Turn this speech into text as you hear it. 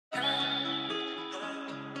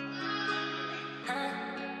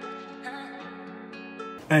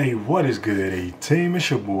Hey, what is good, A-Team? It's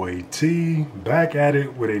your boy T, back at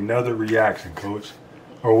it with another reaction, coach.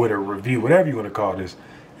 Or with a review, whatever you want to call this.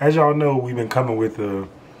 As y'all know, we've been coming with the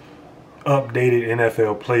updated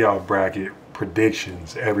NFL playoff bracket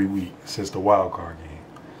predictions every week since the wild card game.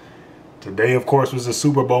 Today, of course, was the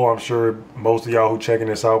Super Bowl. I'm sure most of y'all who checking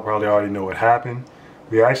this out probably already know what happened.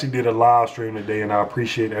 We actually did a live stream today, and I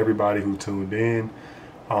appreciate everybody who tuned in.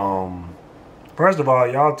 First of all,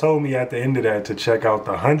 y'all told me at the end of that to check out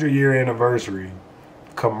the 100-year anniversary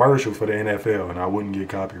commercial for the NFL, and I wouldn't get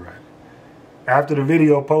copyrighted. After the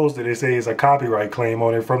video posted, it says a copyright claim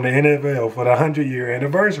on it from the NFL for the 100-year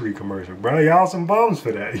anniversary commercial. Bro, y'all some bums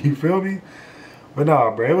for that. You feel me? But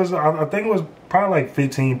nah, bro, it was, I think it was probably like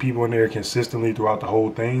 15 people in there consistently throughout the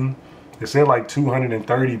whole thing. It said like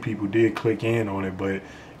 230 people did click in on it, but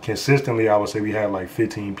consistently, I would say we had like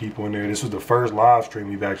 15 people in there. This was the first live stream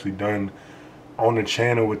we've actually done on the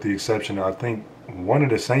channel, with the exception of, I think, one of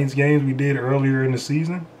the Saints games we did earlier in the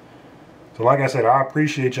season. So like I said, I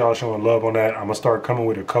appreciate y'all showing love on that. I'm gonna start coming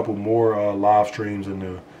with a couple more live streams in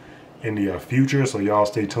the future, so y'all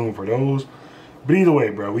stay tuned for those. But either way,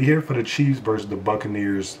 bro, we here for the Chiefs versus the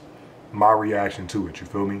Buccaneers. My reaction to it, you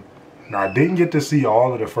feel me? Now, I didn't get to see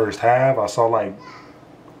all of the first half. I saw like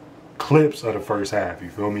clips of the first half, you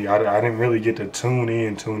feel me? I didn't really get to tune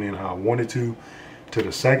in how I wanted to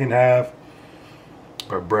the second half.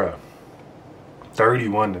 But bruh,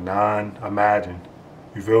 31-9, imagine.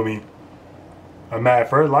 You feel me?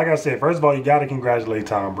 First, like I said, first of all, you gotta congratulate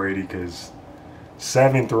Tom Brady, because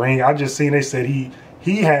 7th ring. I just seen they said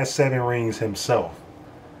he has 7 rings himself.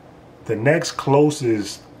 The next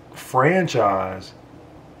closest franchise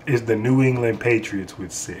is the New England Patriots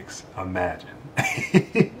with 6. Imagine.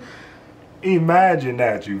 Imagine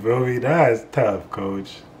that, you feel me? That is tough,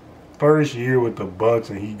 coach. First year with the Bucs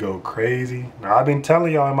and he go crazy. Now, I've been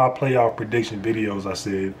telling y'all in my playoff prediction videos, I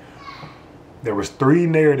said there was 3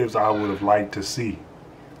 narratives I would have liked to see.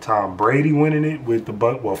 Tom Brady winning it with the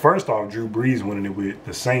Bucs. Well, first off, Drew Brees winning it with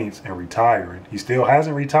the Saints and retiring. He still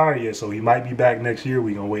hasn't retired yet, so he might be back next year.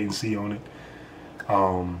 We're going to wait and see on it.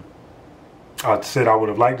 I said I would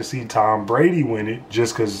have liked to see Tom Brady win it,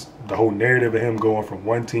 just because the whole narrative of him going from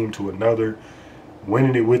one team to another,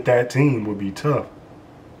 winning it with that team would be tough.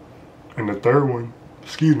 And the third one,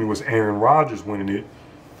 was Aaron Rodgers winning it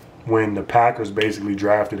when the Packers basically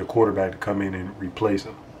drafted a quarterback to come in and replace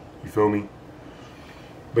him. You feel me?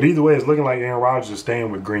 But either way, it's looking like Aaron Rodgers is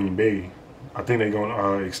staying with Green Bay. I think they're going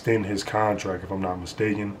to extend his contract, if I'm not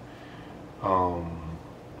mistaken.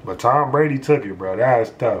 But Tom Brady took it, bro. That's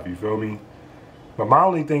tough, you feel me? But my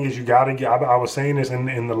only thing is, you got to get, I was saying this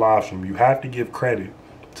in the live stream, you have to give credit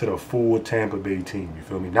to the full Tampa Bay team, you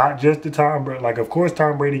feel me? Not just the Tom Brady. Like, of course,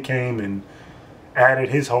 Tom Brady came and added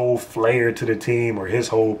his whole flair to the team, or his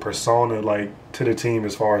whole persona, like, to the team,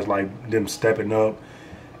 as far as, like, them stepping up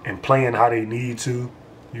and playing how they need to,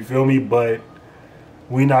 you feel me? But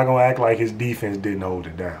we not going to act like his defense didn't hold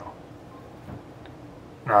it down.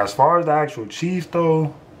 Now, as far as the actual Chiefs,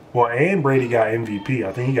 though, well, and Brady got MVP.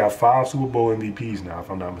 I think he got 5 Super Bowl MVPs now, if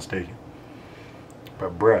I'm not mistaken.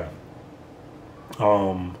 But, bruh,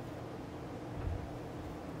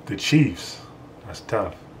 the Chiefs, that's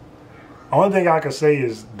tough. Only thing I could say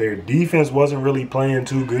is their defense wasn't really playing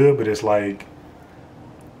too good, but it's like,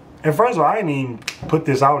 and first of all, I didn't even put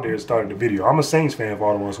this out there at the start of the video. I'm a Saints fan, for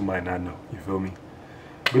all the ones who might not know, you feel me?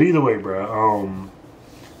 But either way, bro,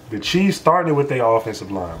 the Chiefs started with their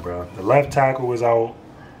offensive line, bro. The left tackle was out,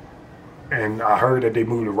 and I heard that they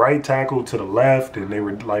moved the right tackle to the left, and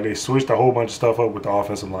they switched a whole bunch of stuff up with the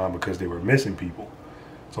offensive line because they were missing people.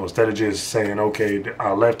 So instead of just saying, okay,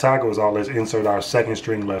 our left tackle is out, let's insert our second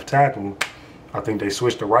string left tackle, I think they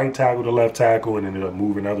switched the right tackle to left tackle and ended up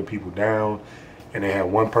moving other people down, and they had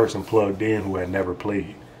one person plugged in who had never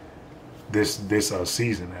played this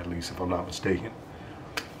season, at least, if I'm not mistaken.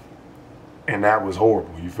 And that was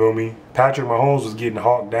horrible, you feel me? Patrick Mahomes was getting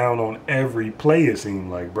hawked down on every play, it seemed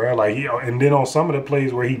like, bro. Like, and then on some of the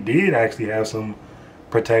plays where he did actually have some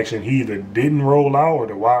protection, he either didn't roll out, or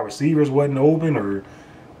the wide receivers wasn't open, or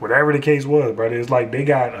whatever the case was, bro. It's like they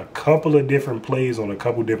got a couple of different plays on a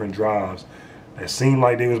couple different drives that seemed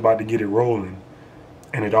like they was about to get it rolling,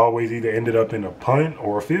 and it always either ended up in a punt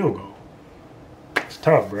or a field goal. It's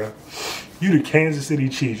tough, bro. You the Kansas City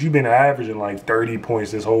Chiefs. You've been averaging like 30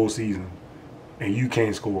 points this whole season, and you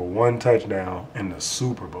can't score 1 touchdown in the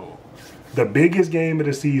Super Bowl. The biggest game of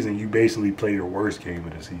the season, you basically play your worst game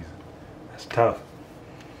of the season. That's tough.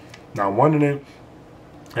 Now,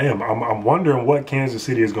 I'm wondering what Kansas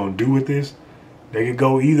City is going to do with this. They could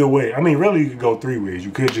go either way. I mean, really, you could go 3 ways. You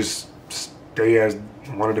could just stay as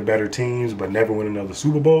one of the better teams but never win another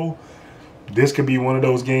Super Bowl. this could be one of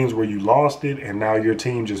those games where you lost it and now your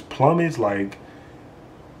team just plummets. Like,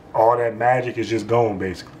 all that magic is just gone,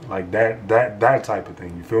 basically. Like that type of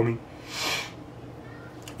thing. You feel me?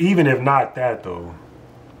 Even if not that, though,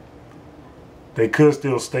 they could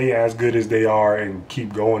still stay as good as they are and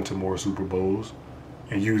keep going to more Super Bowls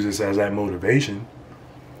and use this as that motivation.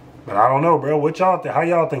 But I don't know, bro. What y'all how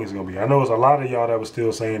y'all think it's gonna be? I know there's a lot of y'all that was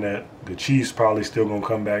still saying that the Chiefs probably still gonna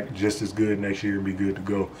come back just as good next year and be good to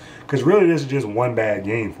go. Because really, this is just one bad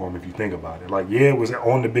game for them if you think about it. Like, yeah, it was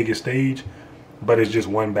on the biggest stage, but it's just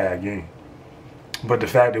one bad game. But the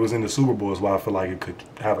fact it was in the Super Bowl is why I feel like it could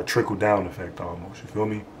have a trickle-down effect almost. You feel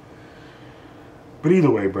me? But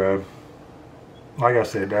either way, bro, like I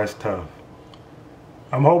said, that's tough.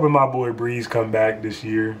 I'm hoping my boy Breeze come back this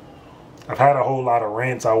year. I've had a whole lot of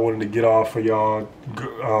rants I wanted to get off for y'all,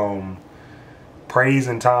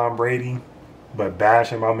 praising Tom Brady, but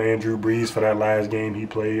bashing my man Drew Brees for that last game he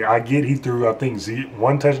played. I get he threw, I think,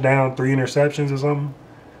 1 touchdown, 3 interceptions or something.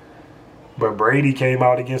 But Brady came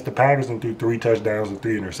out against the Packers and threw 3 touchdowns and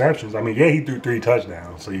 3 interceptions. I mean, yeah, he threw 3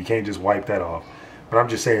 touchdowns, so you can't just wipe that off. But I'm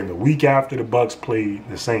just saying, the week after the Bucs played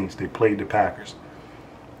the Saints, they played the Packers.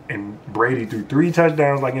 And Brady threw 3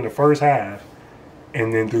 touchdowns like in the first half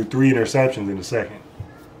and then threw 3 interceptions in the second.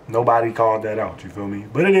 Nobody called that out, you feel me?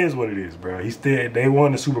 But it is what it is, bro. They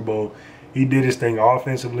won the Super Bowl. He did his thing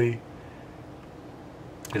offensively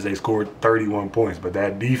because they scored 31 points. But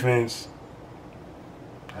that defense,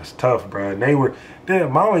 that's tough, bro.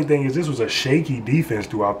 And my only thing is this was a shaky defense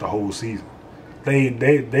throughout the whole season. They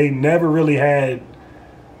never really had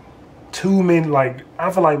too many, like, I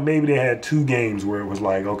feel like maybe they had 2 games where it was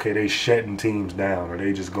like, okay, they shutting teams down or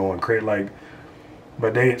they just going crazy. Like,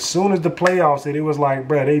 but as soon as the playoffs hit, it was like,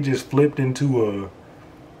 bro, they just flipped into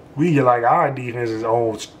like, our defense is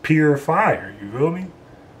on pure fire. You feel me?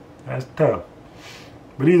 That's tough.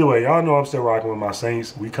 But either way, y'all know I'm still rocking with my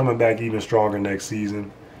Saints. We coming back even stronger next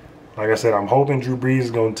season. Like I said, I'm hoping Drew Brees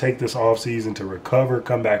is going to take this offseason to recover,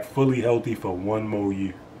 come back fully healthy for 1 more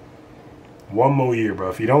year. 1 more year, bro.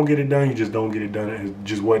 If you don't get it done, you just don't get it done. It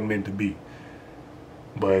just wasn't meant to be.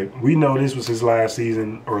 But we know this was his last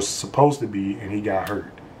season, or supposed to be, and he got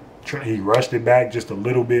hurt. He rushed it back just a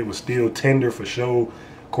little bit, was still tender for show.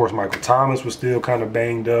 Of course, Michael Thomas was still kind of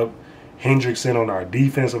banged up. Hendrickson on our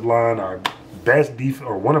defensive line, our best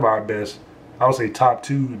or one of our best, I would say top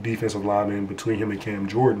 2 defensive linemen between him and Cam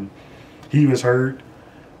Jordan. He was hurt.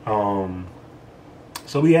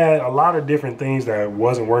 So we had a lot of different things that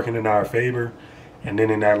wasn't working in our favor. And then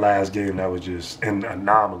in that last game, that was just an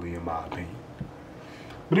anomaly in my opinion.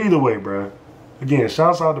 But either way, bro. Again,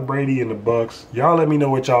 shouts out to Brady and the Bucs. Y'all let me know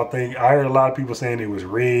what y'all think. I heard a lot of people saying it was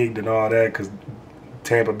rigged and all that because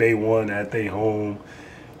Tampa Bay won at their home.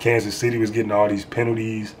 Kansas City was getting all these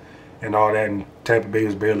penalties and all that, and Tampa Bay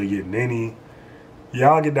was barely getting any.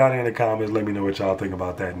 Y'all get down there in the comments. Let me know what y'all think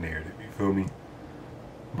about that narrative. You feel me?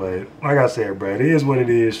 But like I said, bro, it is what it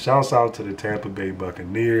is. Shouts out to the Tampa Bay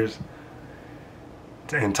Buccaneers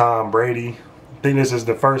and Tom Brady. I think this is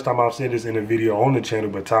the first time I've said this in a video on the channel,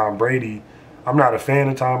 but Tom Brady, I'm not a fan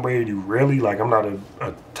of Tom Brady, really. Like, I'm not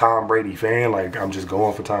a Tom Brady fan. Like, I'm just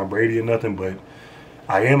going for Tom Brady or nothing, but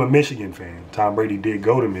I am a Michigan fan. Tom Brady did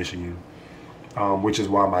go to Michigan, which is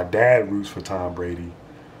why my dad roots for Tom Brady.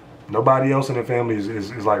 Nobody else in the family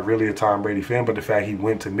is like really a Tom Brady fan, but the fact he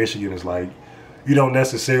went to Michigan is like, you don't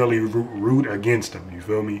necessarily root against him, you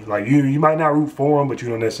feel me? Like, you might not root for him, but you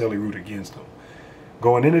don't necessarily root against him.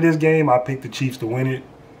 Going into this game, I picked the Chiefs to win it.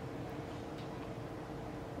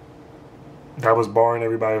 That was barring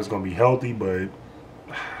everybody was going to be healthy, but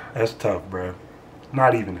that's tough, bro.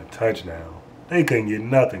 Not even a touchdown. They couldn't get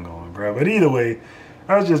nothing going, bro. But either way,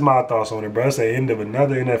 that's just my thoughts on it, bro. It's the end of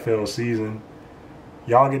another NFL season.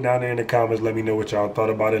 Y'all get down there in the comments. Let me know what y'all thought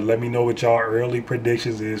about it. Let me know what y'all early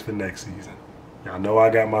predictions is for next season. Y'all know I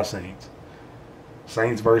got my Saints.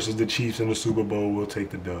 Saints versus the Chiefs in the Super Bowl will take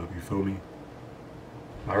the dub. You feel me?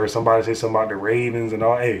 I heard somebody say something about the Ravens and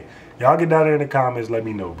all. Hey, y'all get down there in the comments. Let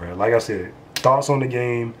me know, bro. Like I said, thoughts on the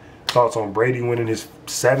game. Thoughts on Brady winning his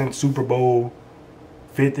 7th Super Bowl,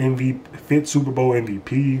 5th Super Bowl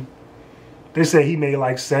MVP. They say he made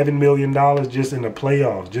like $7 million just in the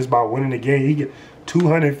playoffs. Just by winning the game. He get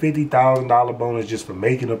 $250,000 bonus just for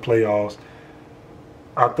making the playoffs.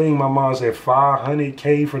 I think my mom said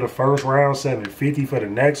 $500K for the first round, $750 for the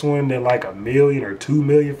next one, then like $1 million or $2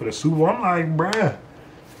 million for the Super Bowl. I'm like, bruh,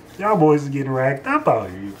 y'all boys is getting racked up out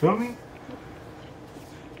here. You feel me?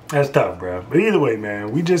 That's tough, bruh. But either way,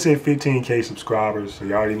 man, we just hit 15K subscribers, so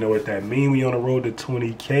y'all already know what that means. We on the road to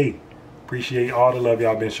 20K. Appreciate all the love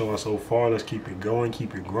y'all been showing so far. Let's keep it going,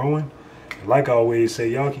 keep it growing. And like I always say,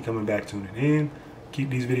 y'all keep coming back, tuning in. keep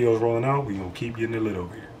these videos rolling out. We gonna keep getting it lit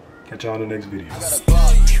over here. Catch y'all in the next video. I got a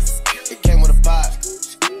Glock. It came with a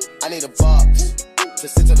box. I need a box to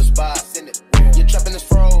sit to the spot. Your trapping is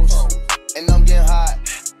froze, and I'm getting hot.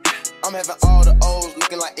 I'm having all the O's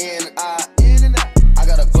looking like in and I. I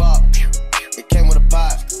got a Glock.